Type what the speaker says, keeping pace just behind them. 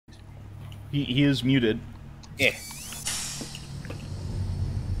He is muted. Yeah.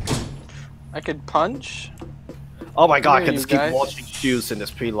 I could punch. Oh my god, I Here, can you just keep guys. watching shoes in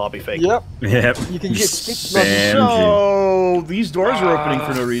this pre-lobby thing. Yep. Yep. You can get Spam So these doors are opening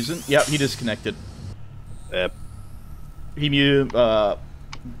for no reason. Yep, he disconnected. Yep. He muted. Why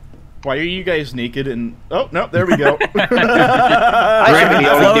are you guys naked and? Oh no, there we go.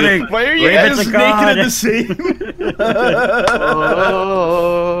 I floating. Why are you Raven's guys a naked god. at the same?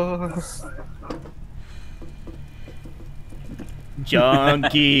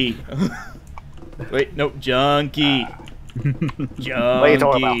 Junkie. Wait, no, junkie. What are you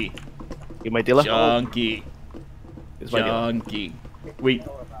talking Junkie. You my dealer? Junkie. He's my dealer. Junkie. Wait,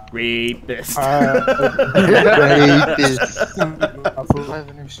 rapist.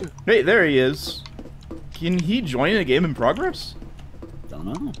 Hey, there he is. Can he join a game in progress? Don't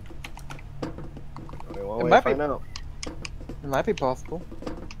know. Well, It might find be. out. It might be possible.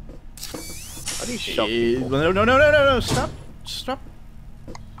 How do you shove people? No, stop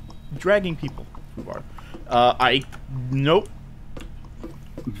dragging people. FUBAR. Nope.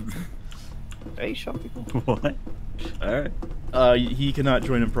 Hey, shove people. What? Alright. He cannot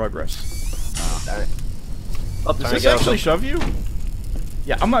join in progress. Damn it. Oh, Does this actually shove you?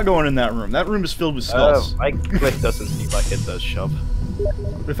 Yeah, I'm not going in that room. That room is filled with skulls. My click doesn't seem like it does shove.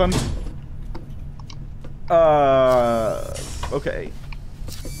 If I'm... Okay.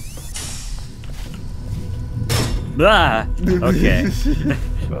 Ah! Okay.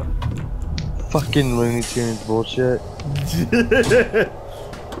 Sure. Fucking Looney Tunes bullshit.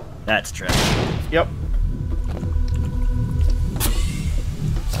 That's trash. Yep.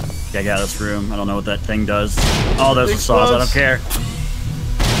 Get out of this room. I don't know what that thing does. Oh, there's the saws. I don't care.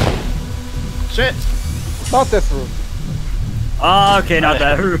 Shit! Not this room. Oh, okay, not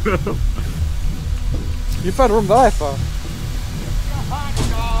that room. You found a room that I found.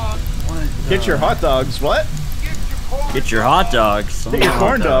 Get your hot dogs. What? Get your hot dogs. Get your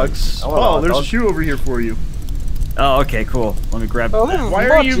corn dogs. I want a Oh, hot there's a dog. shoe over here for you. Oh, okay, cool. Let me grab. Oh, this is Why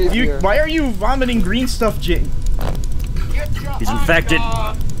are much you easier. why are you vomiting green stuff, Jane? He's infected.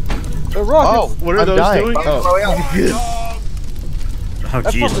 The rockets. Oh, What are I'm those dying. doing? Oh. Oh,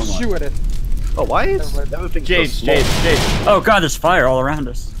 That's jeez. supposed to hold on. shoot at it. Oh, why is everything James, so small? James. Oh god, there's fire all around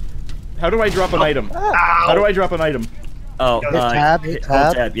us. How do I drop an item? How do I drop an item? Oh, Hit tab, hit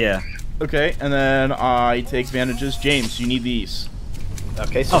tab. tab, yeah. Okay, and then I take bandages. James, you need these.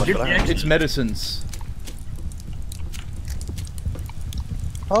 Okay, so Oh, much good for that. connection. It's medicines.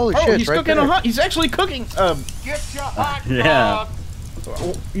 Holy Oh, shit! he's right cooking there. a hot. He's actually cooking. Yeah.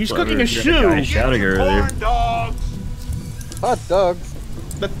 He's cooking a Guy shoe. shouting earlier. Hot dogs.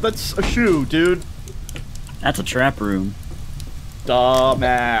 That's a shoe, dude. That's a trap room.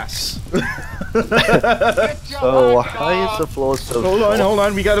 Dumbass. So, why is the floor so Hold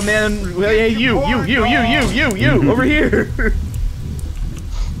on. We got a man. Hey, you, over here.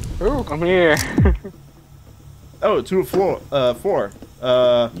 Ooh, I'm here. Oh, to a floor. 4.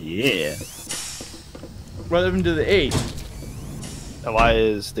 Yeah. What happened to the 8? And why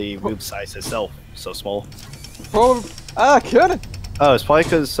is the room size itself so small? Oh, kill it. Oh, it's probably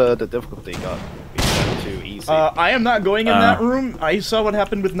because the difficulty got set too easy. I am not going in that room. I saw what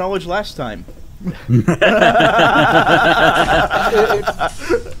happened with knowledge last time.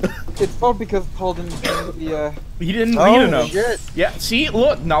 It's all because Paul didn't do the, He didn't Oh, read enough. shit. Yeah, see,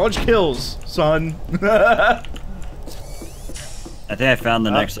 look, knowledge kills, son. I think I found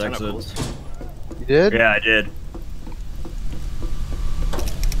the next exit. tentacles. You did? Yeah, I did.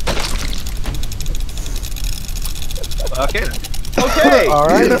 Okay. Okay. All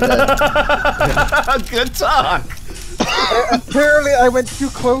right. Good talk. Apparently, I went too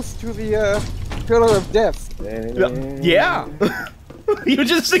close to the pillar of death. Yeah. You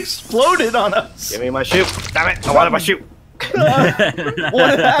just exploded on us. Give me my shoe. Damn it! I wanted my shoe.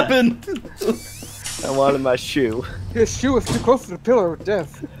 What happened? I wanted my shoe. His shoe was too close to the pillar of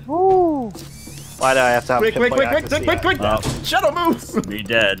death. Woo! Why do I have to have Quick! pinpoint accuracy? Oh. Shadow move. Be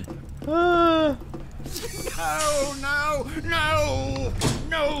dead. Uh, Oh no! No!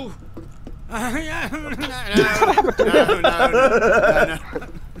 No!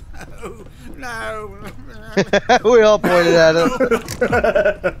 No! We all pointed at him.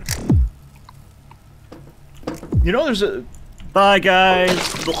 you know, there's a. Bye, guys.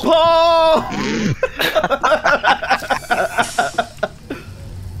 Oh!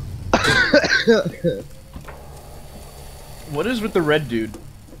 What is with the red dude?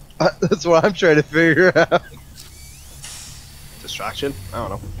 That's what I'm trying to figure out. Distraction? I don't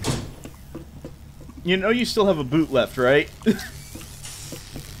know. You know you still have a boot left, right?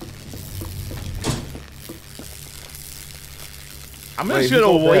 I'm Wait, just who's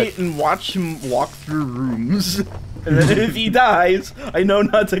gonna all wait dead? and watch him walk through rooms. And then if he dies, I know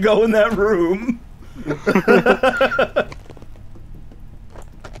not to go in that room.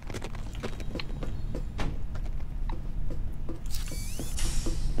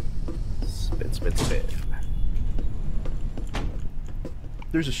 Spin, spin, spin.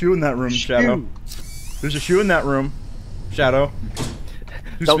 There's a shoe in that room, Shadow. There's a shoe in that room, Shadow.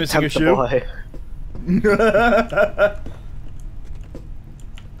 Who's Don't missing a tempt the shoe? boy.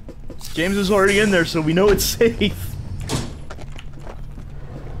 James is already in there, so we know it's safe.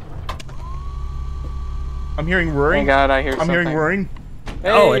 I'm hearing whirring. Thank God, I hear I'm something. hearing whirring. Hey,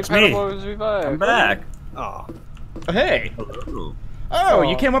 Oh, it's me. Pedal Revive. I'm back. Oh. Oh, hey. Hello. Oh,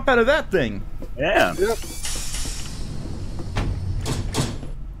 you came up out of that thing. Yeah. Yep.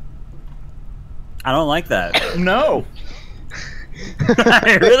 I don't like that. No.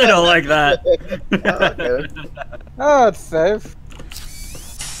 I really don't like that. Oh, it's safe.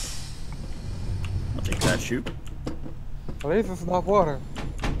 I'll take that shoot. At least it's not water.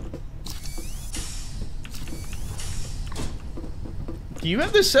 Do you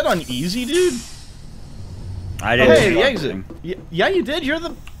have this set on easy, dude? I Oh, didn't. hey, do the exit. anything. Yeah, you did. You're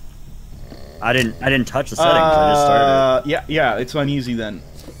the. I didn't touch the settings. I just started Yeah, it's on easy then.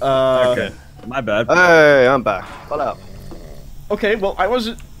 it. Okay. My bad. Hey, I'm back. What up? Okay, well, I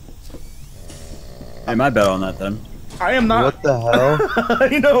wasn't. Hey, my bad on that then. I am not. What the hell?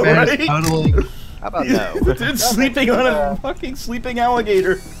 I know, Man, right? it's totally. How about no? Dude, sleeping on a fucking sleeping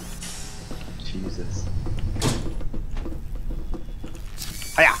alligator. Jesus.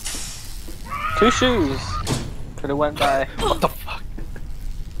 Hiya! 2 shoes. Could have went by. What the fuck?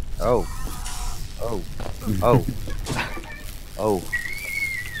 Oh. Oh. Oh. Oh.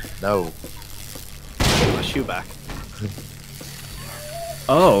 No. Get my shoe back.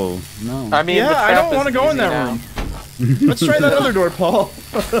 Oh no. I mean, Yeah, the I don't trap want to is go in easy that now. room. Let's try that other door, Paul.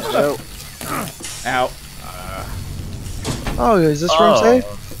 No. Ow. Oh, is this room Oh. safe?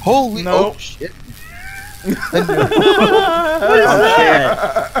 Holy. Nope. Oh shit.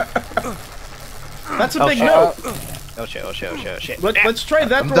 That's a Oh, big shit. no. Oh shit, oh shit, oh shit, oh shit. Let's try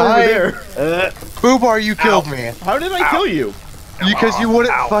that I'm door over dying. there. FUBAR, you killed me. How did I kill you? Because you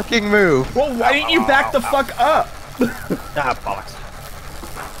wouldn't Ow. fucking move. Well, why didn't you back the fuck up? Ah, bollocks.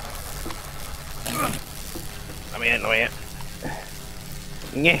 Let me in, let me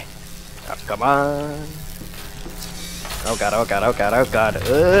in. Yeah. Oh, come on. Oh god, oh god, oh god, oh god.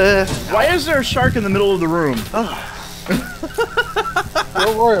 Why is there a shark in the middle of the room?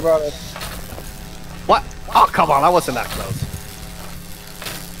 Don't worry about it. What? Oh, come on, I wasn't that close.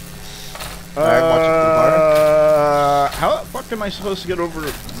 Alright, watch it, FUBAR. How the fuck am I supposed to get over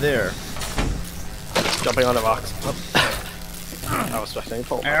there? Jumping on the rocks. Oh. I was expecting a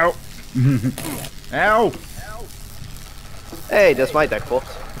fall. Ow. Ow. Hey, that's my deck, folks.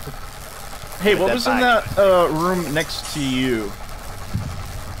 Hey, what that was in bag. that room next to you?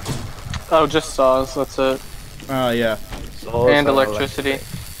 Oh, just saws. That's it. Yeah. And electricity.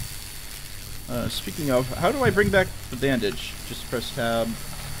 Speaking of, how do I bring back the bandage? Just press tab.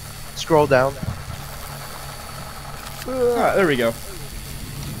 Scroll down. Ah, there we go.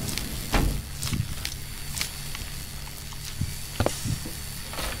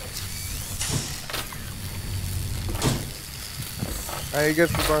 Alright, you good,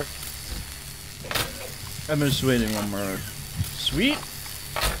 FUBAR? I'm just waiting one more. Sweet.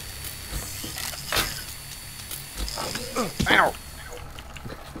 Ow.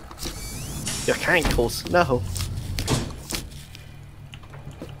 Your cankles. No.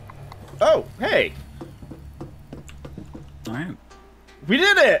 Oh, hey. All right. We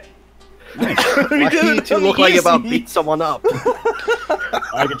did it. Nice. We Why did do you it two on look like you're about to easy. beat someone up?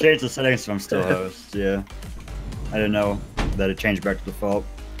 I can change the settings if I'm still host. Yeah. I didn't know that it changed back to default.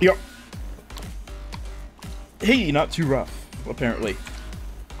 Yep. Hey, not too rough, apparently.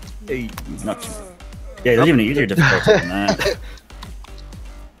 Hey. Not too. Yeah, there's even an easier difficulty than that.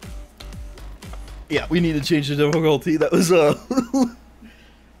 Yeah, we need to change the difficulty. That was I'm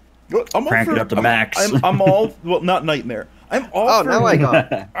Crank all it for, up to max. I'm all well, not nightmare. I'm all Oh, for. now I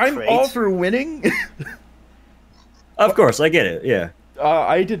got. I'm Great. all for winning. Of course, I get it. Yeah.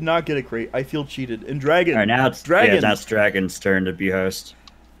 I did not get a crate. I feel cheated. And Dragon. All right, now it's Dragon. Yeah, now it's Dragon's turn to be host.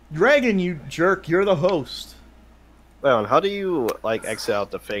 Dragon, you jerk. You're the host. Leon, how do you like exit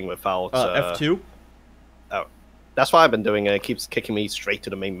out the thing without F2. That's what I've been doing, and it keeps kicking me straight to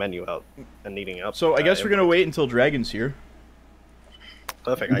the main menu out and needing up. So I guess we're gonna wait until Dragon's here.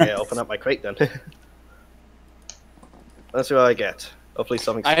 Perfect. I get open up my crate then. Let's see what I get. Hopefully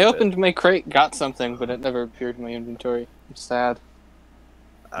something. I stupid. opened my crate, got something, but it never appeared in my inventory. I'm sad.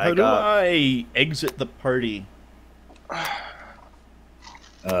 How do I exit the party?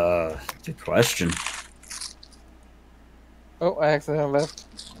 Good question. Oh, I accidentally left.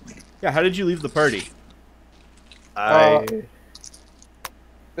 Yeah, how did you leave the party? There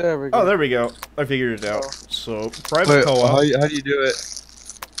we go. Oh, there we go. I figured it out. So, private Wait, co-op. how do you do it?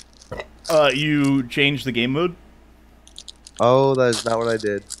 You change the game mode. Oh, that is not what I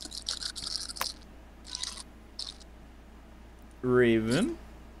did. Raven.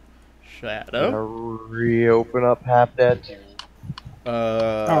 Shadow. Gonna reopen up half that.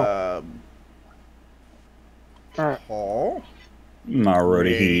 Paul. I'm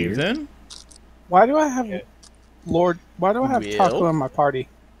already here. Raven. Why do I have Lord? Why do I have Will? Taco in my party?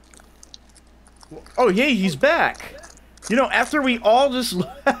 Oh, hey, he's back. You know, after we all just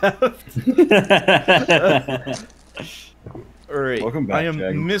left. Alright, Welcome back, I am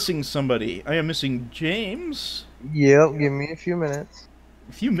Jag. missing somebody. I am missing James. Yep, give me a few minutes.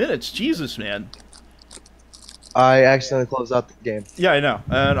 A few minutes, Jesus, man. I accidentally closed out the game. Yeah, I know.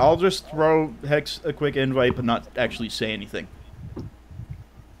 And I'll just throw Hex a quick invite, but not actually say anything.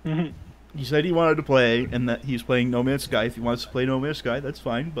 He said he wanted to play, and that he's playing No Man's Sky. If he wants to play No Man's Sky, that's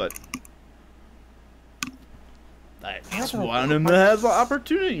fine, but I just want him to have the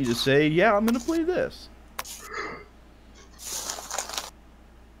opportunity to say, yeah, I'm going to play this.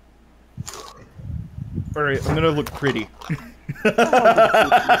 Alright, I'm going to look pretty.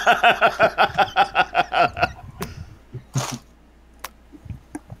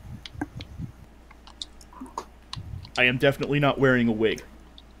 I am definitely not wearing a wig.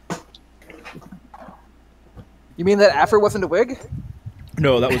 You mean that after wasn't a wig?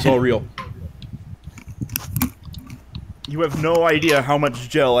 No, that was all real. You have no idea how much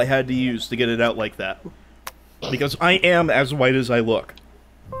gel I had to use to get it out like that. Because I am as white as I look.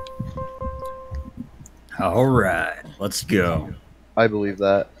 Alright, let's go. I believe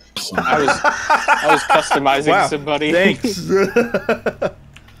that. I was customizing somebody. Thanks.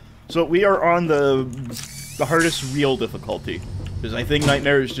 So we are on the hardest real difficulty. Because I think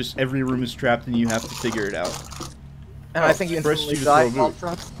Nightmare is just every room is trapped and you have to figure it out. And I think you Press instantly you to die throw a while move.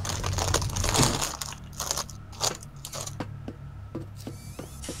 trapped.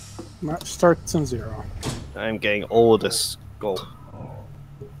 Starts in 0. I'm getting all this gold.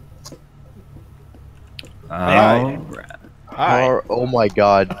 Hi. Alright. Hi. Oh my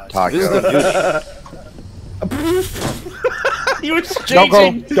god, Taco. He was Don't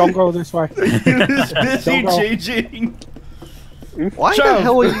changing. don't go this way. He was busy Don't go. changing. Why Shove. the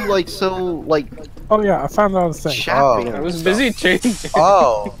hell are you like so like Oh yeah, I found out a thing. chapping? I was busy changing.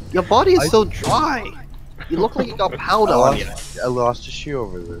 Oh, Your body is so dry. You look like you got powder on you. I lost a shoe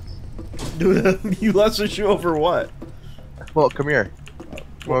over this. You lost a shoe over what? Well, come here.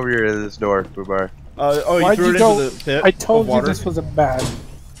 Come over here to this door, FUBAR. Oh, you Why'd threw you it go- into the pit I told of you water? this was a bad.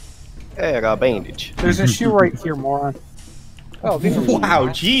 Hey, I got a bandage. There's a shoe right here, moron. Oh, these are Wow,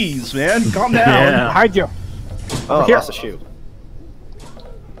 jeez, man, calm down. Yeah. Behind you. Oh, Here. that's a shoe.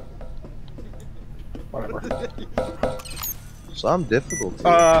 Whatever. Some difficulty.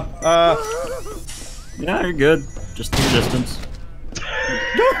 Yeah, you're good. Just keep distance.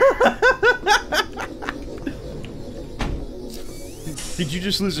 Did you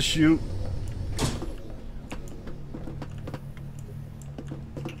just lose a shoe?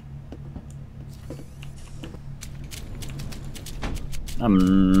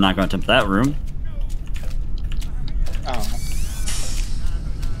 I'm not gonna attempt that room.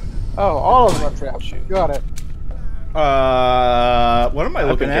 Oh, all of them are trapped. Got it. What am I I've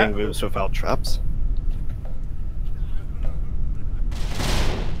looking been at? getting moves without traps.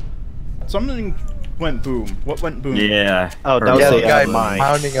 Something went boom. What went boom? Yeah. Oh, that was Yeah, the the guy mine.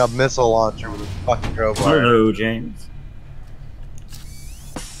 pounding a missile launcher with a fucking crowbar. Hello, James.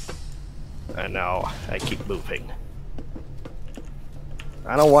 I know. I keep moving.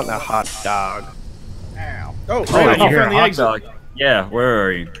 I don't want a hot dog. Oh, Oh, right, you you hear found a the hot exit. dog. Yeah, where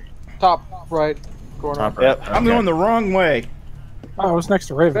are you? Top right corner. Top right. Yep. I'm going the wrong way. Oh, I was next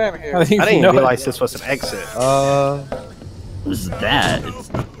to Raven. Damn here. I didn't I even didn't know it. realize this was an exit. What is that?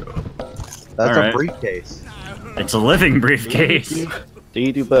 That's Alright. a briefcase. It's a living briefcase. Do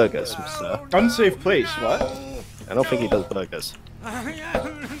you do burgers, mister? Unsafe place. What? I don't think he does burgers.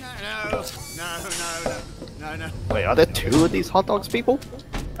 No. Wait, are there two of these hot dogs people?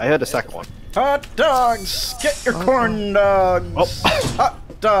 I heard a second one. Hot dogs, get your corn dogs. Oh. Hot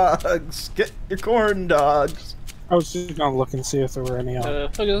dogs, get your corn dogs. I was just gonna look and see if there were any on.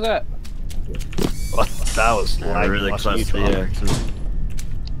 Look at that. What? That was I like really close to the exit.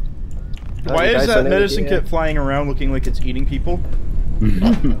 Why is that medicine kit flying around looking like it's eating people? It's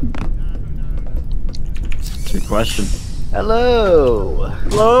your question. Hello!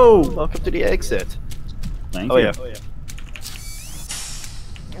 Hello! Welcome to the exit. Thank Oh you. yeah.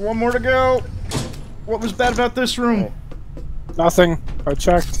 One more to go. What was bad about this room? Nothing. I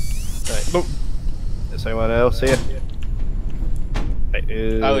checked. Nope. Does anyone else see it?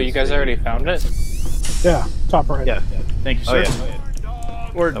 Oh, you guys already found it? Yeah, top right. Yeah. Thank you, Oh sir.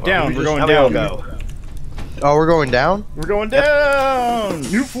 yeah. Or down. We're going How we all down. go? Oh, we're going down? We're going down.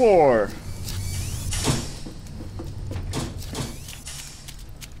 New floor.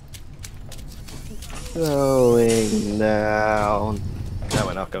 Going down. No,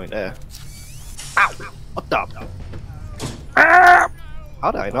 we're not going there. Ow! What the? Ah!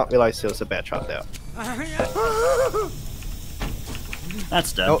 How did I not realize there was a bear trap there?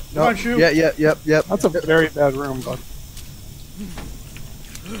 That's dead. No, Come no. on, shoot. Yep. That's a very bad room, but.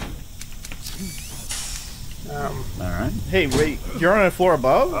 Alright. Hey, wait. You're on a floor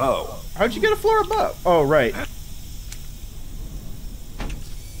above? Oh. How'd you get a floor above? Oh, right.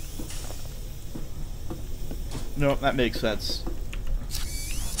 No, that makes sense.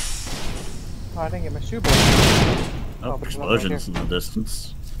 Oh, I didn't get my shoebox. Oh, but it's not right explosions in the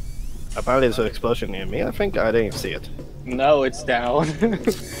distance. Apparently there's an explosion near me. I think I didn't see it. No, it's down.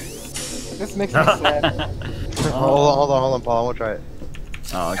 This makes me sad. Hold on, Paul. I want to try it.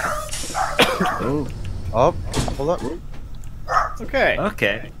 Oh, okay. Oh, hold up. Okay.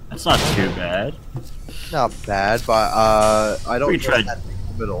 Okay. That's not too bad. Not bad, but I don't We know tried- that thing in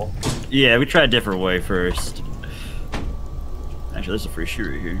the middle. Yeah, we tried a different way first. Actually, there's a free shoe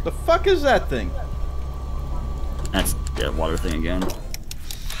right here. The fuck is that thing? That's the water thing again.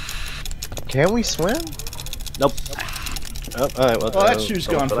 Can we swim? Nope. Oh, alright, well, Well, that shoe's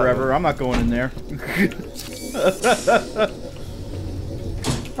gone forever. I'm not going in there.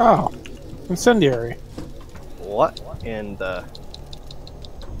 Oh, incendiary. What in the...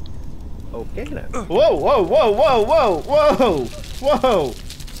 Okay then. Whoa, whoa, whoa, whoa, whoa, whoa, whoa!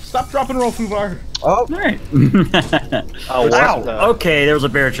 Stop, drop, and roll, FUBAR. Oh, Alright. Oh, what Ow! the... Okay, there was a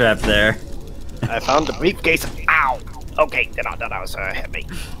bear trap there. I found the briefcase. Ow! Okay, that was hit me.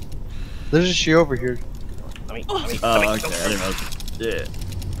 there's a shoe over here. Let me, Oh, okay. I didn't know. Yeah.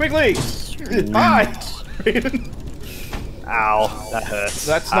 Quickly! Hi! Raven. Ow, that hurts.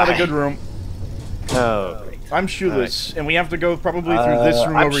 That's not a good room. Oh, great. I'm shoeless, and we have to go probably through this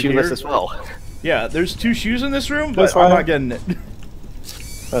room I'm over shoeless here. as well. Yeah, there's 2 shoes in this room, That's but I'm fine. not getting it.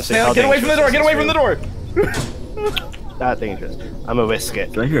 Let's see, Hey, how get away from the dangerous door! is Get this away from the room? door! That dangerous. I'm gonna risk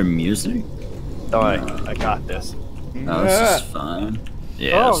it. Do I hear music? Don't worry, I got this. Oh, this is fine.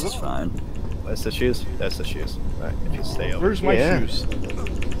 Yeah, Oh, this is fine. Where's the shoes? There's the shoes. Alright, if you stay over. Where's my Yeah. shoes?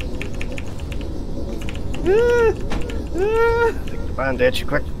 Take the bandage,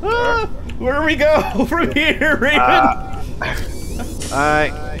 quick. Where do we go from here, Raven?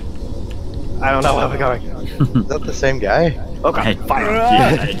 Alright. I don't know where we're going. Is that the same guy? Okay, I, fire.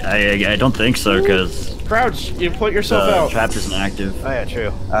 I don't think so, because Crouch, you put yourself the out. trap isn't active. Oh yeah,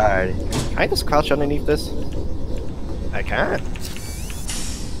 true. Alrighty. Can I just crouch underneath this? I can.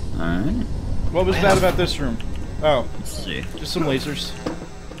 Alright, What was bad about this room? Oh, let's see. just some lasers.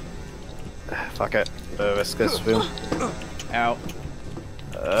 Fuck it. Risk this room. Ow.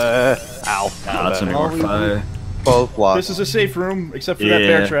 Ow. Oh, that's some more fire. Both lost. This is a safe room, except for that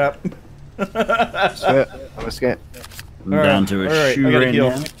bear Yeah. trap. I'm scared. I'm Alright, down to a alright, shoe I gotta right heal.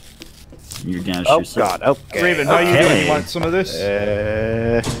 now. You're down to Oh shoe sir. god, okay. Raven, how you Okay. doing? You want some of this?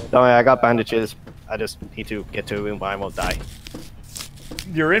 Don't worry, I got bandages. I just need to get to a room where I won't die.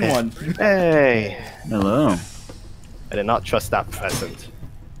 You're in one. Hey! Hello. I did not trust that present.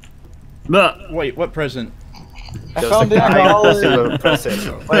 But Wait, what present? I Just found a it. guy No. with a silver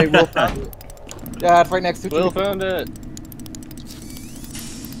present. Wait, Will found it. Yeah, it's right next to Will you. found it.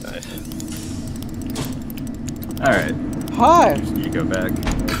 Nice. alright, Hi. need to go back.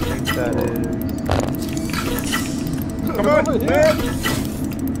 That Come on, Over here. man!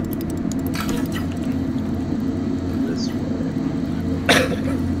 is this way.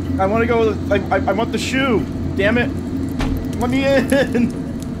 I want to go. I want the shoe. Damn it! Let me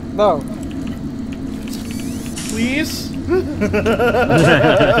in, No. please.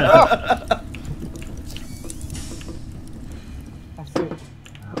 I see.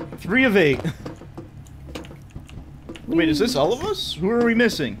 3 of 8. Wait, is this all of us? Who are we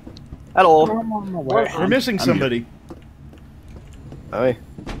missing? Hello. I'm on my way. We're missing I'm somebody. Hi.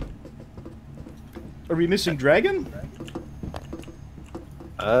 Are we missing Dragon?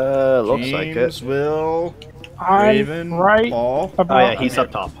 Looks like James, it. Will, I'm Raven, right Paul. about. Oh yeah, he's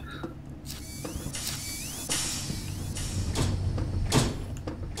up top.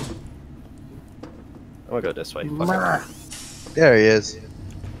 I'm gonna go this way. Fuck it. There he is.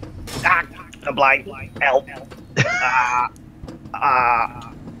 Ah! I'm blind. Help! Ah!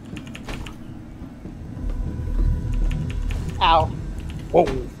 Ah! Ow. Whoa.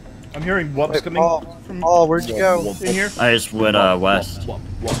 I'm hearing whoops Wait, coming Paul, from Paul, where'd you go? in here. I just went west. Whoop,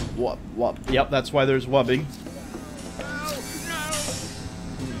 whoop, whoop, whoop. Yep, that's why there's wubbing.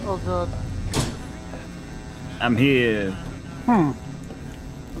 Oh god. I'm here. Hmm.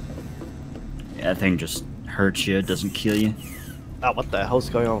 Yeah, that thing just hurts you, doesn't kill you. Oh, what the hell's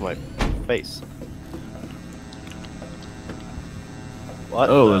going on with my face? What?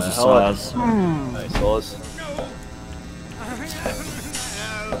 Oh, the it was a hell? saws. Nice saws.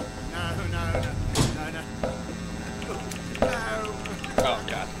 Oh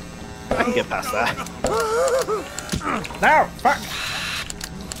god. I can get past that. Now, fuck.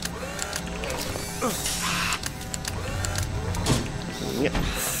 Yep.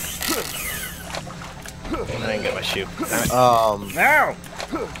 I didn't get my shoe. Damn it. Now.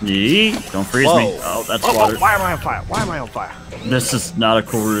 Yee, don't freeze Whoa. me. Oh, that's Oh, water. oh, why am I on fire? Why am I on fire? This is not a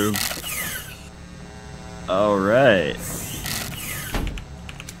cool room. Alright.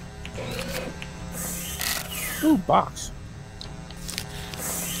 Ooh, box.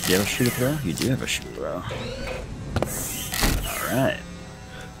 Do you have a shooter throw? You do have a shooter throw. Alright.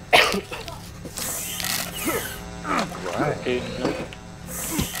 Okay, no.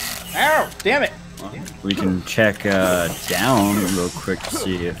 Ow! Damn it! We can check down real quick to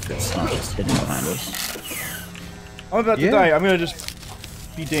see if it's not just hidden behind us. I'm about to die. I'm gonna just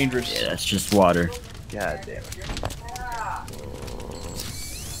be dangerous. Yeah, that's just water. God damn it.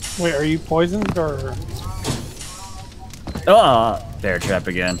 Wait, are you poisoned or? Ah, bear trap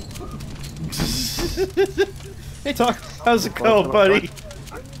again. Hey, Talk. How's it go, buddy?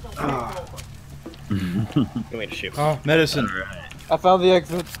 Give me the shoe. Oh, medicine. I found the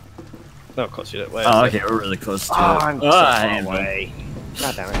exit. No, of course you didn't. Where Oh, is it? okay, we're really close to Oh, it. I'm so Ah, far handle. away.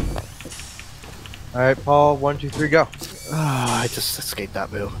 God damn it. Alright, Paul, 1, 2, 3, go. Oh, I just escaped that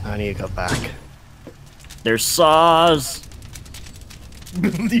move. I need to go back. There's saws.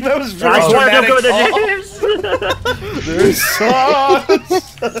 That was very I swear, don't dramatic. go with the There's sauce.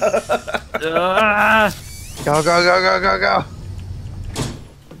 Ah, Go, go, go, go, go, go.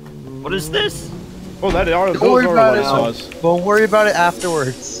 what is this? Oh, that are Don't worry those are about a it. lot of sauce. Don't worry about it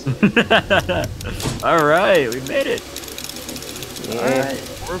afterwards. Alright, we made it. Alright,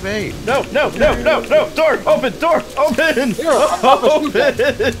 we're made. No, no, no, no, no! Door open! Door open!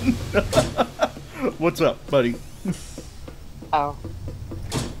 Open! What's up, buddy? Ow.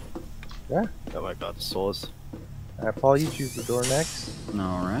 Oh my god, the saws. Alright, Paul, you choose the door next.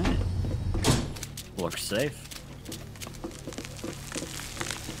 Alright. Looks safe.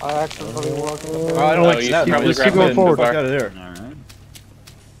 I accidentally walked in the Oh, I don't Oh, like you that. keep- Let's just keep keep going going forward. forward. Out of there. Alright.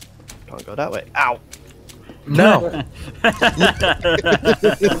 Can't go that way. Ow! No.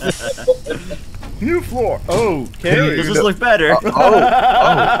 New floor. Okay. Does this look better? Oh,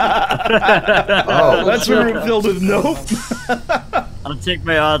 That's a room filled with nope. I'll take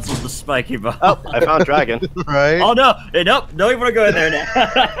my odds with the spiky bomb. Oh, I found dragon. right? Oh no! Hey, nope! Don't even want to go in there now.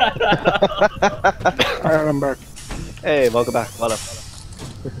 Alright, I'm back. Hey, welcome back. Well up.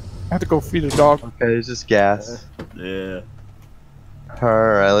 I have to go feed a dog. Okay, there's just gas. Yeah.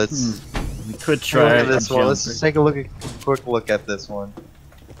 Alright, let's We could look try at this one. Let's jumping. just take a quick look at this one.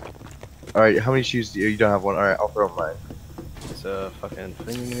 Alright, how many shoes do you don't have one? Alright, I'll throw mine. It's a fucking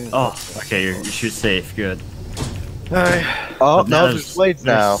thing. Oh, okay, you shoot safe. Good. Alright. Oh, But no, there's blades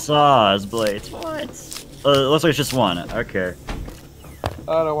there's now. saws, blades. What? It looks like it's just one. Okay.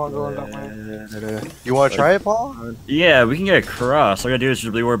 I don't want to go in that way. You want to try it, Paul? Yeah, we can get across. All I gotta do is just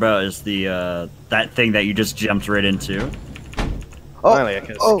really worry about is the that thing that you just jumped right into. Oh, Finally, I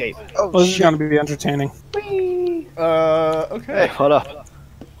can oh, escape. oh, Well, this is shit. gonna be entertaining. Okay. Hey, hold up.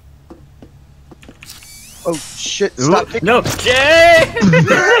 Oh, shit. Ooh, Stop kicking. no, Jay!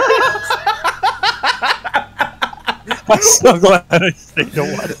 I'm so glad I stayed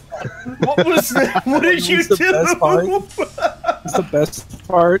away. What was that? What did you What's the do? best part? It's the best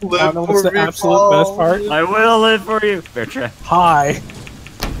part. Live I know what's for the me, absolute Paul. best part. I will live for you. Fair trap. Hi.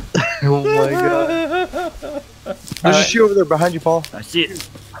 Oh my god. There's a shoe over there behind you, Paul. I see it.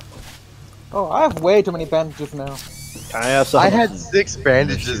 Oh, I have way too many bandages now. Can I have some? I had 6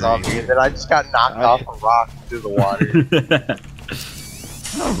 bandages on me, and then I just got knocked off a rock into the water.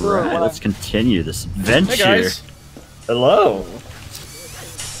 Alright, let's continue this adventure. Hey guys. Hello.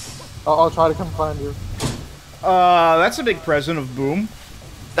 I'll try to come find you. That's a big present of Boom.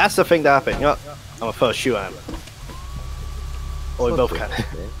 That's the thing that happened. You know, I'm a first shoe am. Or we both can.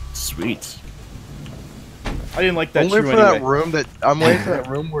 Sweet. I didn't like I'm that waiting shoe for anyway. that room I'm waiting for that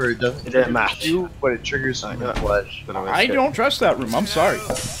room where it doesn't It didn't trigger match. you, but it triggers my flesh. I don't trust that room. I'm sorry.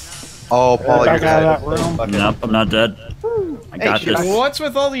 Oh, Paul, you're Back out of dead. that room. Nope, I'm not dead. I got shit. this. What's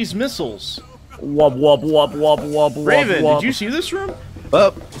with all these missiles? Wob wob wob wob wob wob. Raven, wob. did you see this room?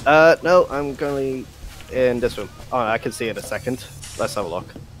 Well, no, I'm currently in this room. Oh, I can see it in a second. Let's have a look.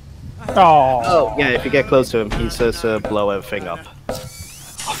 Oh, yeah, if you get close to him, he says blow everything up.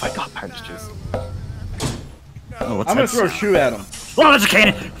 Oh my god, bandages. Oh, what's I'm gonna that throw a sound? shoe at him. Oh, that's a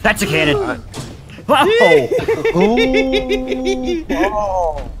cannon! That's a cannon! Wow!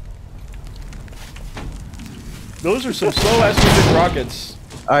 Oh. Those are some slow-ass moving rockets.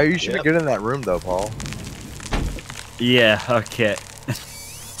 You should be good in that room though, Paul. Yeah, okay.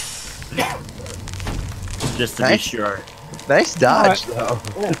 Just to be sure. Nice dodge though.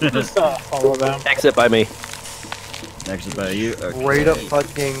 Just follow them. Exit by me. Exit by you. Okay. Straight up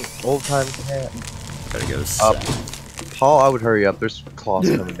fucking old time cat. Gotta go Up. Paul, I would hurry up. There's claws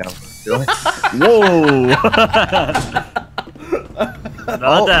coming down. Whoa!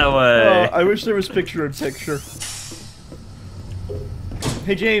 Not that way. I wish there was picture-in-picture.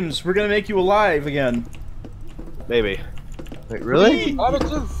 Hey James, we're gonna make you alive again. Maybe. Wait, really?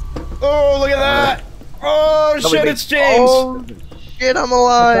 Bandages. Oh, look at that! Oh shit, it's James! Oh shit, I'm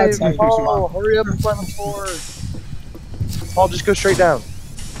alive! That's how you Paul, hurry up and climb the floor. Paul, just go straight down.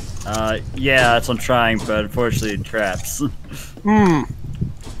 Yeah, that's what I'm trying, but unfortunately it traps.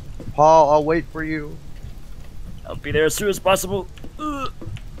 Paul, I'll wait for you. I'll be there as soon as possible. Alright,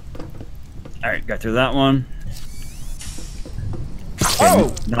 got through that one.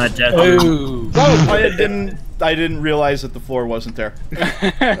 Oh! Not dead. Ooh. Oh, I didn't realize that the floor wasn't there.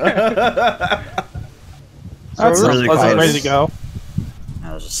 That's a really pleasant way close. to go.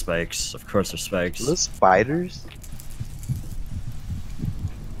 Oh, those are spikes. Of course they're spikes. Are those spiders?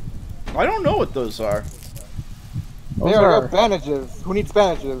 I don't know what those are. There, I got bandages. Who needs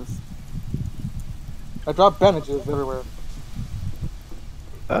bandages? I dropped bandages everywhere.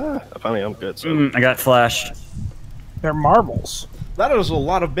 Apparently I'm good, so. I got flashed. They're marbles. That is a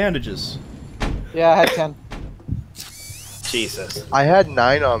lot of bandages. Yeah, I had 10. Jesus. I had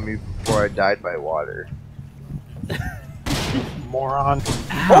 9 on me before I died by water. Moron.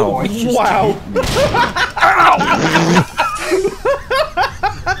 Oh, wow!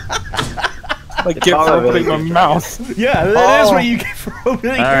 Like, get for opening my mouth. Yeah, that is what you get for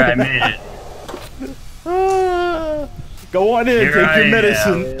opening your Alright, I mouth. made it. Go on in, Here take I your am.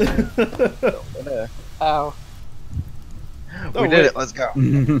 medicine. Ow. Oh, We did it, let's go.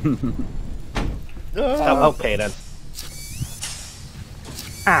 Okay then.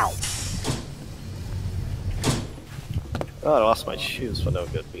 Ow. Oh, I lost my shoes for no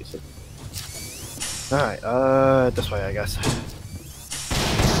good reason. Alright, this way I guess.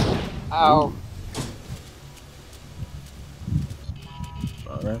 Ow.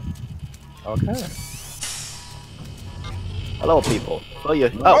 Alright. Okay. Hello people. Oh, you.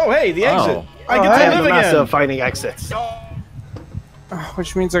 Oh, hey, the exit. Oh. I I get am to the live master again. of finding exits.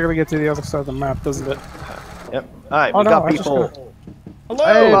 Which means I gotta get to the other side of the map, doesn't it? Yep. Alright, Oh, we no, got I just people.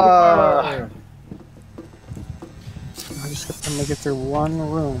 Hello. I just have to make it through one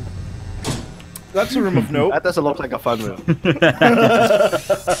room. That's a room of nope. That doesn't look like a fun room.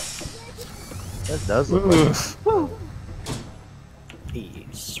 That does look like Ugh.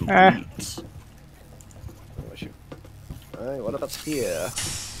 Sweet. Alright, what about here?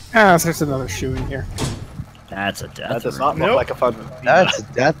 There's another shoe in here. That's a That death does room. not look Nope. like a fun room. That's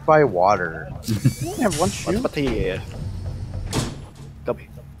death by water. I only have one What shoe. about here? Copy.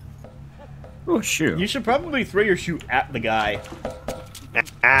 Oh, shoot. You should probably throw your shoe at the guy.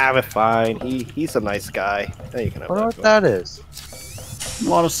 We're fine. He's a nice guy. There you can have I wonder what that. that is. A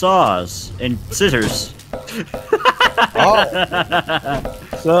lot of saws and scissors. Oh,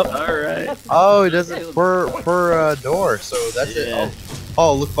 What's up? Alright. oh, it does it per door, so that's it. Yeah.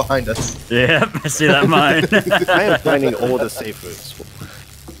 Oh, look behind us. Yep, I see that mine. I am finding all the safe routes.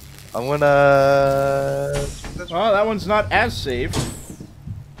 I'm gonna. Well, that one's not as safe.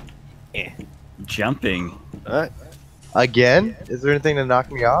 Jumping. Alright. Again? Is there anything to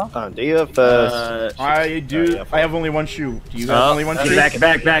knock me off? Do you have I do. yeah, I have only one shoe. Do you have only one shoe? Back.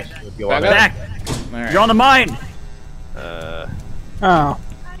 Back Back up. Back. Alright. You're on the mine. Oh.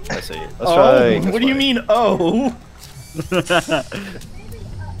 Let's see. Let's Oh, try. what do you mean? Oh.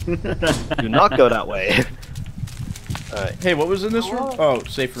 Do not go that way. Alright. Hey, what was in this room? Oh,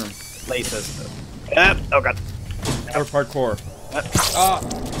 safe room. Lasers. Oh god. Or parkour. Oh.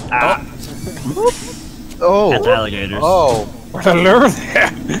 That's alligators. Oh. What a lure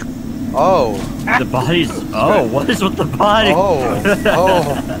there. Oh. The bodies. Oh, what is with the body? Oh.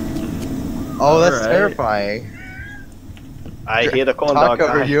 Oh. Oh, that's Alright. terrifying. I hear the corn dog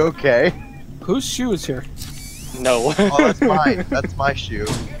Taco, are guy. you okay? Whose shoe is here? No. Oh, that's mine. That's my shoe.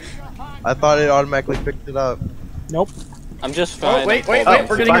 I thought it automatically picked it up. Nope. I'm just fine. Oh, wait, I'm wait, fine. wait.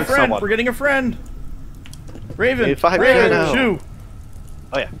 We're getting a Find friend. someone. We're getting a friend. Raven. Hey, find Raven. Raven. Shoe.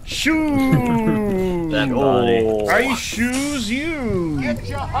 Oh yeah. Shoes! That body. I shoes you!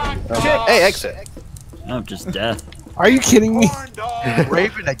 Hey, exit. Oh, just death. Are you kidding me?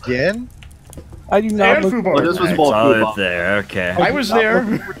 Raven again? I do not And look. FUBAR. Oh, this was It's more all FUBAR. up there. Okay. I was there.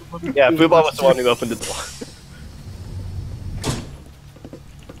 Yeah, FUBAR was the one who opened the door.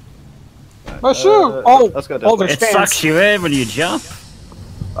 My shoe! Oh, let's go this oh, way. there's It fans. sucks you in when you jump.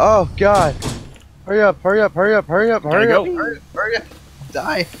 Oh god. Hurry up, hurry up, hurry up, hurry up, hurry up, go. hurry up, hurry up.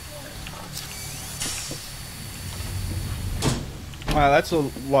 Die. Wow, that's a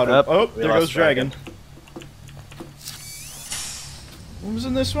lot of. Yep, Oh, we there lost goes Dragon. What was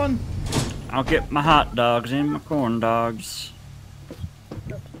in this one? I'll get my hot dogs and my corn dogs.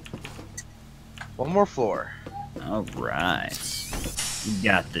 One more floor. Alright. You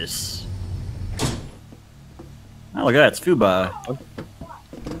got this. Oh, look at that. It's FUBAR.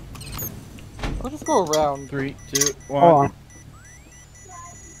 I'll just go around. 3, 2, Hold 1. on.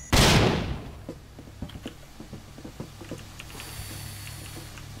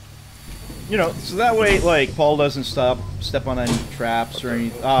 You know, so that way, like, Paul doesn't step on any traps or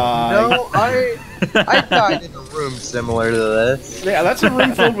anything. No, I died in a room similar to this. Yeah, that's a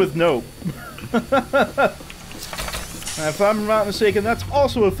room filled with nope. If I'm not mistaken, that's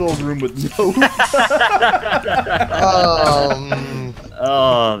also a filled room with nope.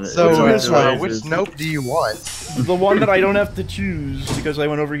 Oh, So Which one? which nope do you want? The one that I don't have to choose because I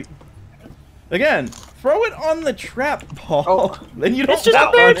went over. Again, throw it on the trap, Paul. Oh. Then you don't. It's just a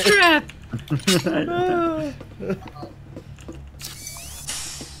step bear on it. trap!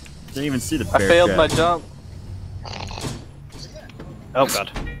 Didn't even see the bear I failed trap. my jump. Oh god.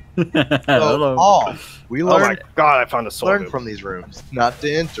 Hello. Paul, we Oh my learned god, I found a sword. learn from these rooms, not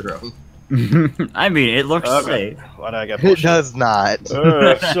to enter them. I mean, it looks Okay. safe. Why did I get It bullshit? does not.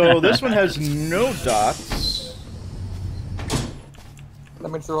 So this one has no dots. That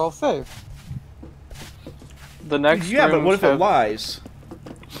means they're all safe. The next Yeah, but what rooms if it have- lies?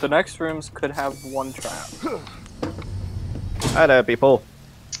 The next rooms could have one trap. Hi there, people.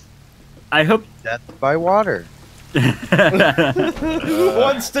 I hope. Death by water. Who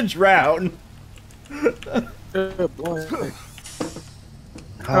wants to drown? Good boy.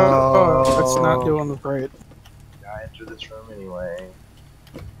 Oh, That's not doing great. I enter this room anyway.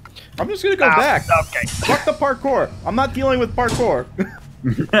 I'm just gonna go back. Okay. Fuck the parkour. I'm not dealing with parkour.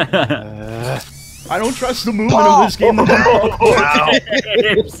 I don't trust the movement of this game.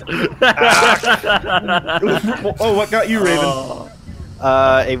 Oh, what got you, Raven?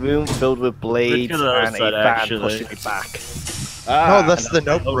 A room filled with blades Let's go to the other and a side, fan actually. pushing me back. Ah, No, that's the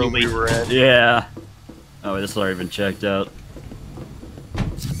nope room we were in. Yeah. Oh, wait, this has already been checked out.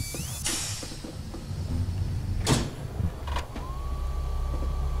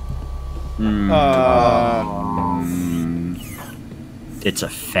 It's a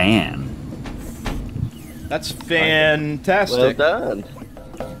fan. That's fantastic. Well done.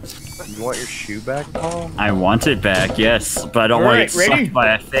 You want your shoe back, Paul? I want it back, yes, but I don't want Alright, it sucked ready?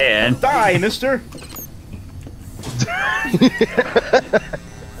 by a fan. Die, mister.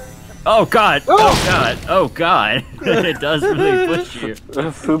 Oh god! Oh god! Oh god! It does really push you.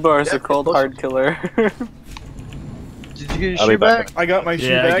 FUBAR is a cold hard killer. Did you get your I'll be shoe back? I got my shoe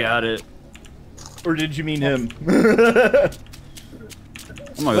Yeah, back. I got it. Or did you mean him? I'm gonna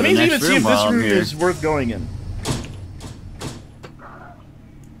go Let to me the even next see if room while this I'm room here. is worth going in.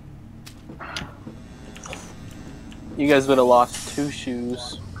 You guys would have lost 2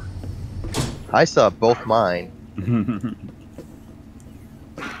 shoes. I saw both mine.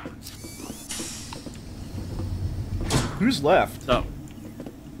 Who's left? Oh,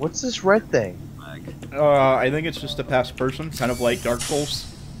 What's this red thing? I think it's just a past person, kind of like Dark Souls.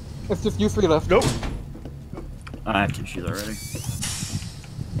 It's just you three left. Nope. I have 2 shoes already.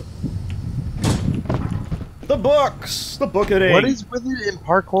 The books! The book at 8. What is with it in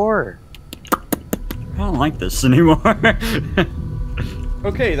parkour? I don't like this anymore.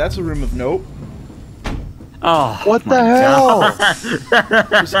 Okay, that's a room of nope. Oh, What my the hell?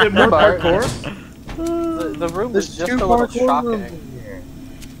 God. Is it more Bar- parkour? The room There's was just 2 a little parkour rooms shocking. in here.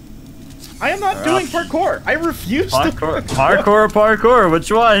 I am not doing parkour. I refuse Parkour, to. parkour, parkour.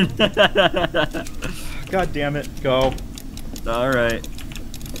 Which one? God damn it! Go. All right.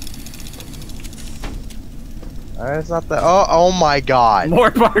 It's not that. Oh my god.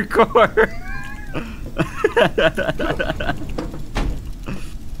 More parkour.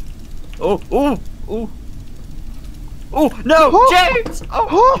 Oh, oh, oh. Oh, no, James!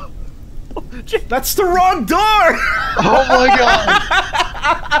 Oh, That's the wrong door. Oh my god.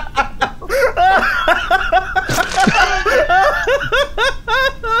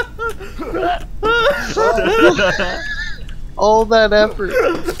 All that effort.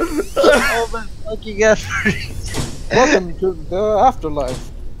 All that fucking effort. Welcome to the afterlife.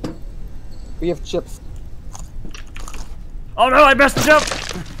 We have chips. Oh no, I messed it up!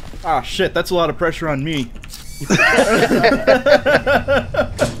 Ah, shit, that's a lot of pressure on me.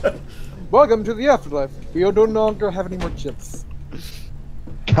 Welcome to the afterlife. We no longer have any more chips.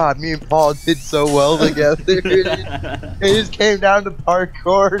 God, me and Paul did so well together. It just came down to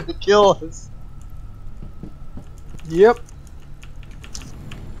parkour to kill us. Yep.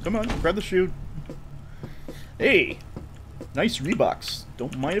 Come on, grab the shoe. Hey, nice Reeboks.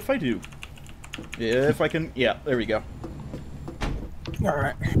 Don't mind if I do. Yeah, if I can. Yeah, there we go.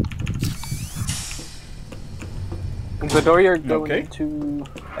 Alright. The door you're going Okay. into.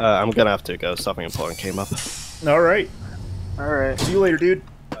 I'm gonna have to go. Something important came up. All right. Alright. See you later, dude.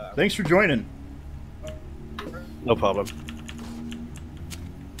 Thanks for joining. No problem.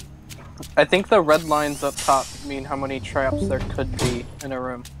 I think the red lines up top mean how many traps there could be in a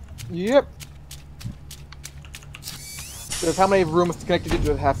room. Yep. There's how many rooms connected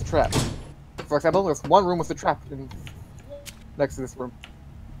into half the trap. For example, there's one room with a trap next to this room.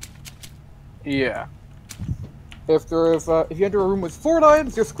 Yeah. If you enter a room with 4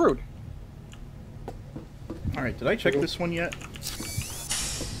 lines, you're screwed. All right. Did I check this one yet?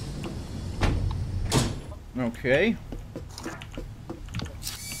 Okay.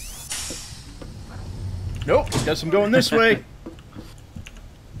 Nope. Guess I'm going this way.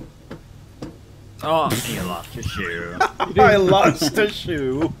 Oh, you lost your shoe. I lost a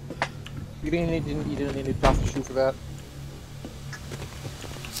shoe. You didn't need to toss the shoe for that.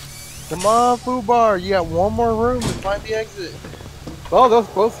 Come on, FUBAR. You got one more room to find the exit. Well,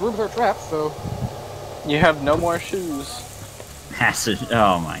 both rooms are trapped, so... You have no more shoes. Acid.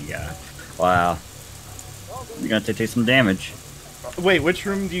 Oh my god. Wow. You're gonna have to take some damage. Wait, which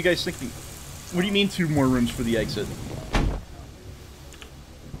room do you guys think? What do you mean 2 more rooms for the exit?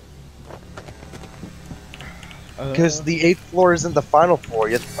 Because the 8th floor isn't the final floor.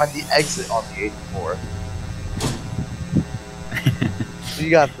 You have to find the exit on the 8th floor. So you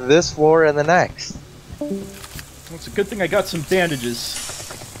got this floor and the next. Well, it's a good thing I got some bandages.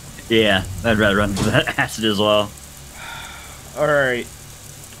 Yeah, I'd rather run through that acid as well. Alright.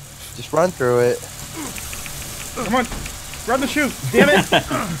 Just run through it. Come on. Grab the shoe. Damn it.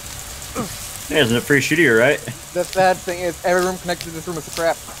 There's a free shooter, right? The sad thing is, every room connected to this room is a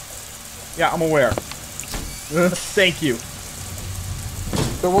trap. Yeah, I'm aware. Thank you.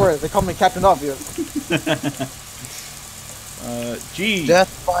 Don't worry, they call me Captain Obvious. Gee.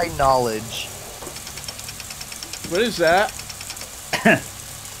 Death by knowledge. What is that?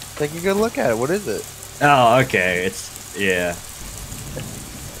 Take a good look at it. What is it? Oh, okay. It's yeah.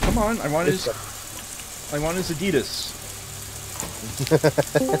 Come on, I want his Adidas.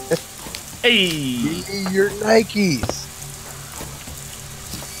 Hey! Give me your Nikes.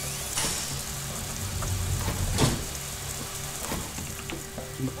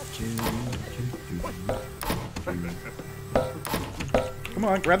 Come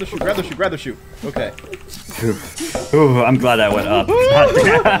on, grab the shoe, grab the shoe, grab the shoe. Okay. Ooh, I'm glad I went up. Not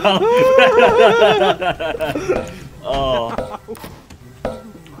down. Oh.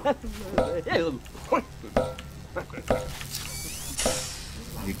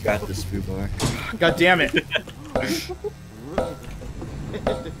 You got this, FUBAR. God damn it.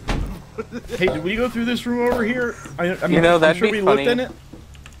 Hey, did we go through this room over here? I mean, You know, I'm that'd sure be we funny. looked in it.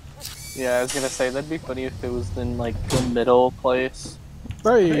 Yeah, I was gonna say, that'd be funny if it was in, like, the middle place.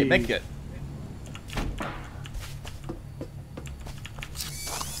 Hey, make it.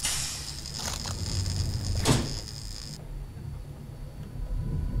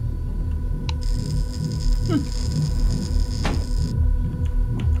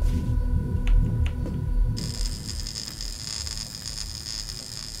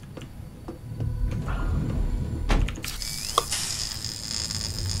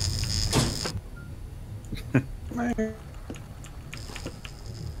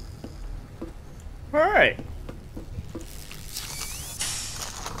 Alright.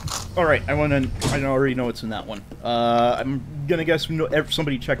 Alright, I already know what's in that one. I'm gonna guess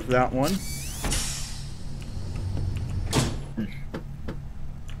somebody checked for that one.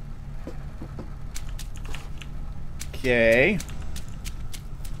 Okay.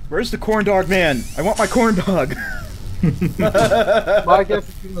 Where's the corn dog man? I want my corn dog! My guess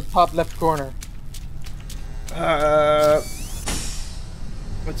is in the top left corner.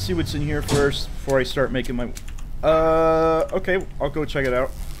 Let's see what's in here first before I start making my... okay, I'll go check it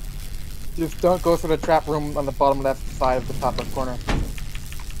out. Just don't go for the trap room on the bottom left side of the top left corner.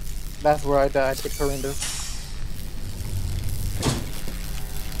 That's where I died. It's horrendous.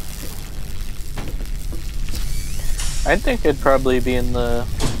 I think it'd probably be in the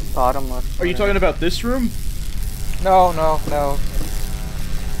bottom left. Are you talking about this room? No, no, no.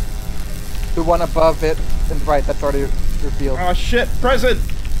 The one above it and right, that's already revealed. Oh shit, present!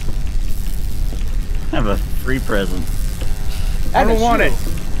 I have a free present. I don't want it.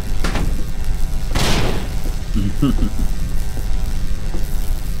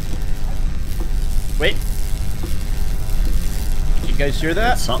 Wait. Did you guys hear that?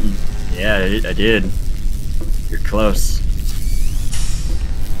 That's something. Yeah, I did. You're close.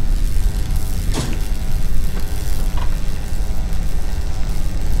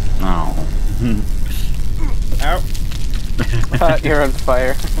 Oh. Ow. You're on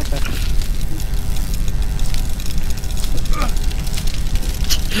fire.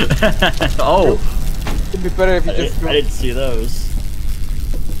 Oh! It'd be better if you just I didn't see those.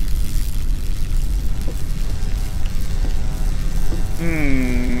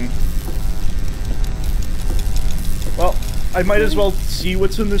 Well, I might as well see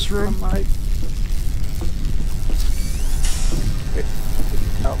what's in this room. Wait.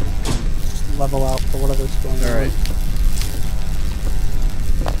 Oh. Just level out for whatever's going on. Alright.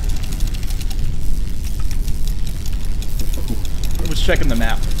 I was checking the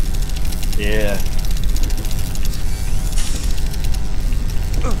map. Yeah.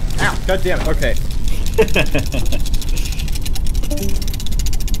 Ow! God damn it. Okay.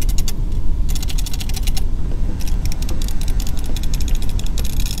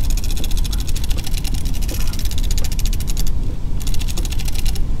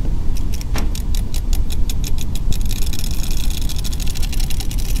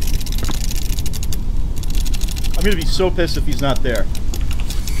 I'm gonna be so pissed if he's not there.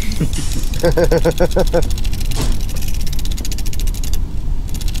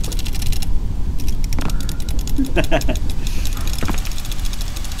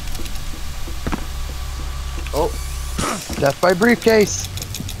 Oh, death by briefcase.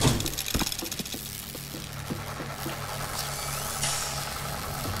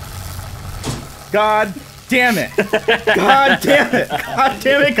 God damn it! God damn it! God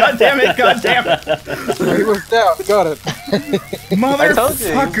damn it! God damn it! God damn it! He was down, got it. I told you, he was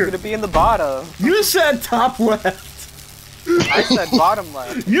Motherfucker! gonna be in the bottom. You said top left. I said bottom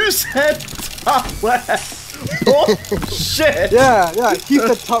left. You said top left. Oh shit! Yeah, he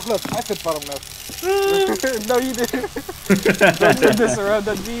said top left, I said bottom left. No, you didn't. Don't turn this around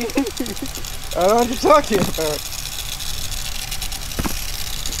on me. I don't know what you're talking about.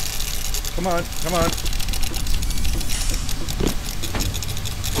 Come on, come on.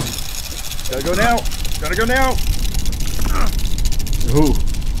 Gotta go now. Gotta go now. Ooh.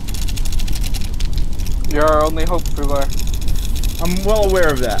 You're our only hope, FUBAR. I'm well aware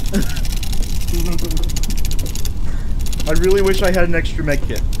of that. I really wish I had an extra med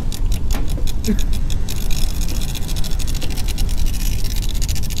kit.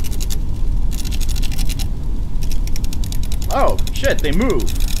 Oh shit! They move.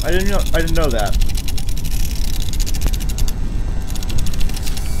 I didn't know that.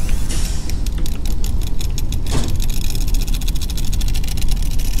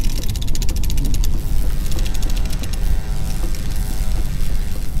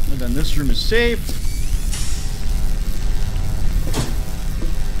 And then this room is safe.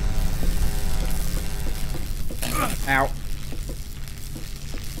 Ow.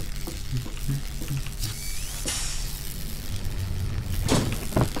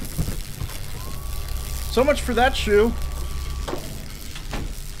 So much for that shoe.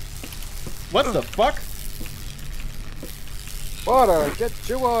 What the fuck? Water, get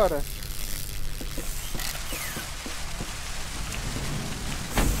your water.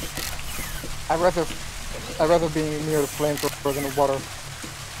 I'd rather be near the flamethrower than the water.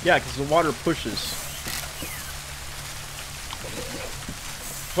 Yeah, because the water pushes.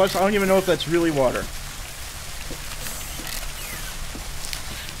 Plus, I don't even know if that's really water.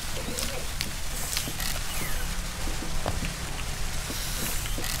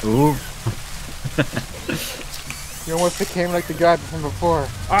 Ooh. You almost became like the guy from before.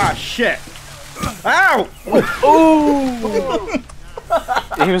 Ah, shit! Ow! Ooh!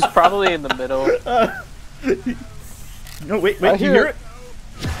 He was probably in the middle. No, wait, do you hear it?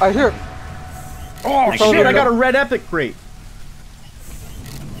 I hear it. Oh, shit, I got a red epic crate.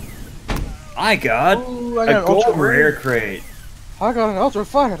 My god! Ooh, I A got an gold ultra rare crate. I got an ultra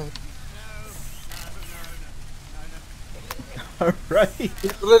fire. Alright.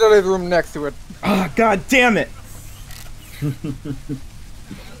 It's literally the room next to it. Ah, god damn it!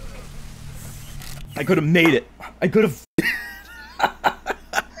 I could have made it. I could have.